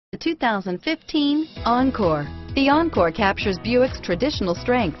The 2015 Encore. The Encore captures Buick's traditional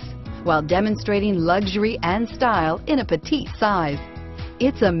strengths while demonstrating luxury and style in a petite size.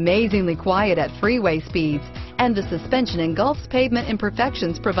 It's amazingly quiet at freeway speeds, and the suspension engulfs pavement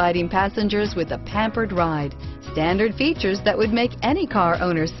imperfections, providing passengers with a pampered ride. Standard features that would make any car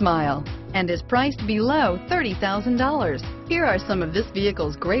owner smile, and is priced below $30,000. Here are some of this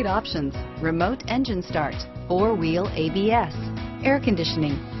vehicle's great options: remote engine start, four-wheel ABS, air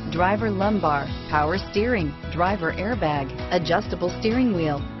conditioning, driver lumbar, power steering, driver airbag, adjustable steering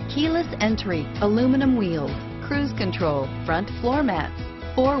wheel, keyless entry, aluminum wheels, cruise control, front floor mats,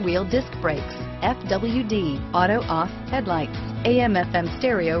 four-wheel disc brakes, FWD, auto-off headlights, AM/FM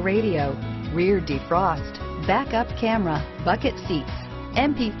stereo radio, rear defrost, backup camera, bucket seats,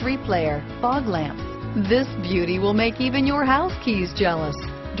 MP3 player, fog lamps. This beauty will make even your house keys jealous.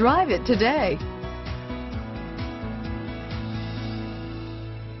 Drive it today.